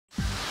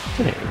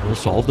Today we'll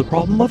solve the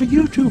problem of a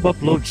YouTube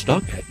upload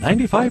stuck at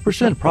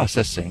 95%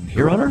 processing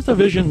here on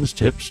Earthovision's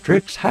Tips,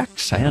 Tricks,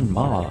 Hacks, and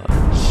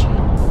Mods.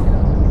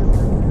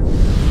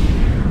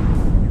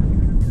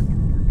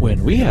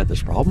 When we had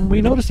this problem,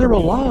 we noticed there were a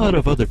lot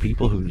of other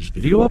people whose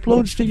video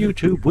uploads to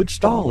YouTube would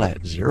stall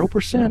at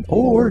 0%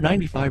 or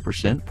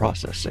 95%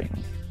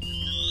 processing.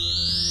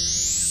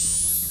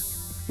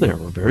 There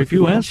were very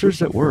few answers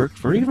that worked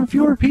for even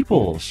fewer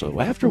people,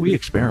 so after we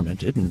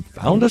experimented and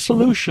found a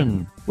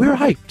solution, we were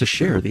hyped to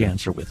share the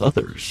answer with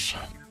others.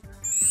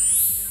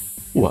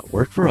 What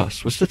worked for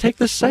us was to take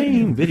the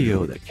same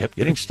video that kept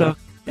getting stuck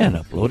and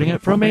uploading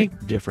it from a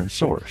different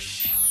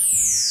source.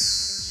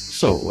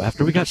 So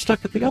after we got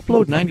stuck at the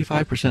upload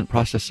 95%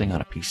 processing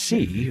on a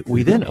PC,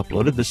 we then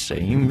uploaded the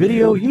same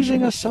video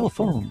using a cell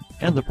phone,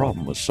 and the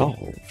problem was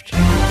solved.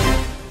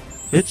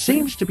 It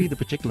seems to be the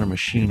particular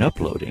machine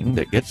uploading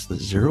that gets the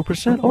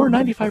 0% or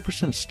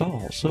 95%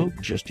 stall, so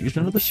just use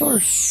another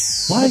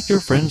source, like your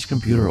friend's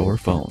computer or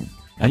phone,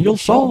 and you'll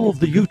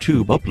solve the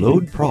YouTube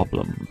upload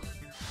problem.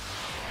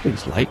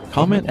 Please like,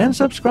 comment, and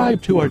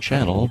subscribe to our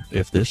channel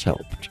if this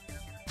helped.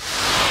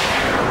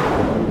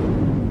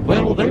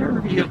 Well,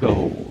 there you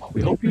go.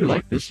 We hope you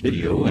liked this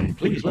video, and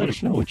please let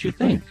us know what you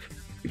think.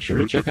 Be sure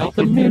to check out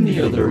the many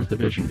other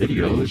Earthovision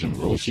videos, and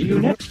we'll see you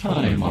next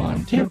time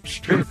on Tips,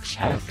 Tricks,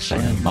 Hacks,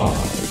 and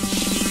Mods.